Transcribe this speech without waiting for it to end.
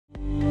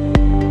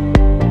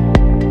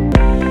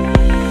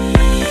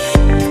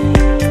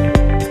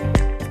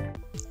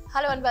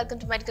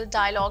welcome to Medical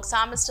Dialogues.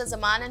 I'm Mr.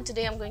 Zaman and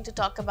today I'm going to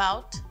talk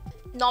about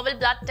novel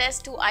blood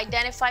test to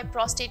identify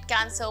prostate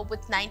cancer with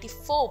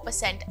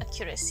 94%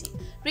 accuracy.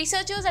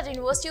 Researchers at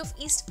University of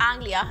East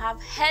Anglia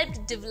have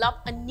helped develop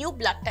a new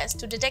blood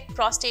test to detect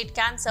prostate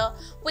cancer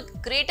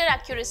with greater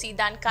accuracy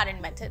than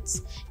current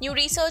methods. New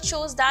research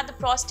shows that the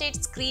Prostate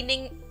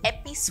Screening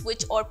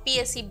EpiSwitch or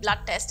PSE blood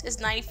test is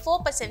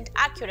 94%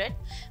 accurate,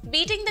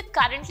 beating the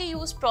currently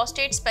used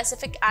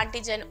prostate-specific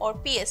antigen or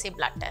PSA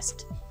blood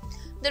test.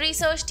 The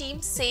research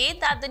team say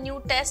that the new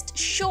test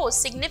shows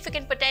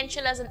significant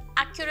potential as an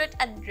accurate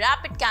and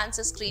rapid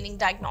cancer screening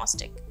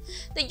diagnostic.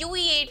 The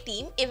UEA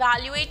team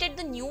evaluated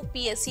the new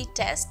PSE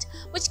test,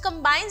 which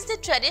combines the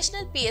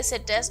traditional PSA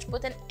test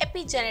with an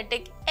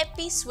epigenetic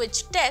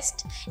EpiSwitch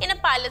test in a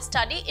pilot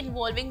study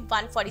involving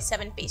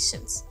 147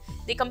 patients.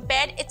 They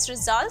compared its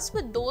results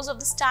with those of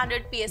the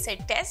standard PSA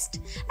test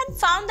and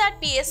found that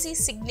PSE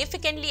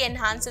significantly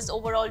enhances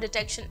overall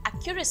detection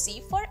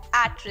accuracy for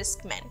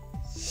at-risk men.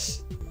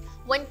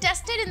 When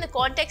tested in the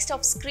context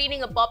of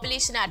screening a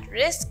population at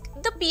risk,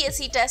 the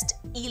PSE test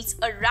yields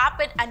a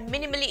rapid and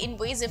minimally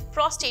invasive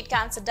prostate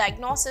cancer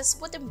diagnosis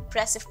with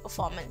impressive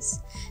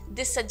performance.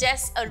 This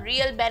suggests a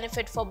real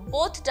benefit for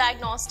both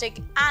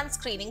diagnostic and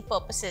screening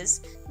purposes,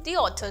 the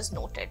authors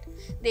noted.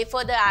 They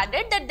further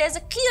added that there's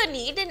a clear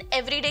need in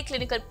everyday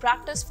clinical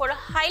practice for a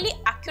highly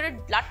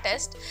accurate blood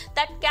test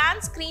that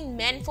can screen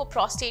men for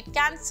prostate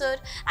cancer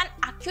and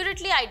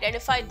accurately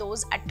identify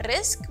those at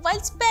risk while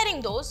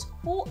sparing those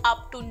who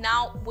up to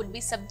now would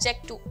be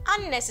subject to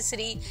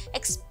unnecessary,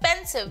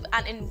 expensive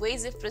and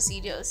invasive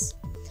procedures.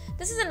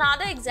 This is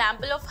another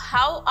example of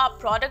how our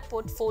product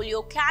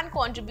portfolio can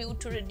contribute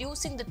to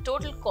reducing the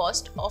total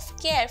cost of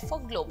care for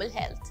global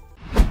health.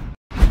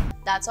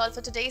 That's all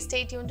for today.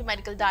 Stay tuned to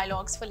Medical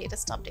Dialogues for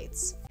latest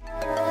updates.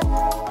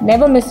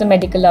 Never miss a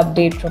medical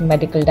update from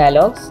Medical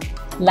Dialogues.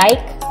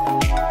 Like,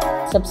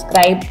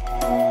 subscribe,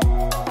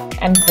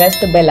 and press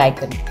the bell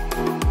icon.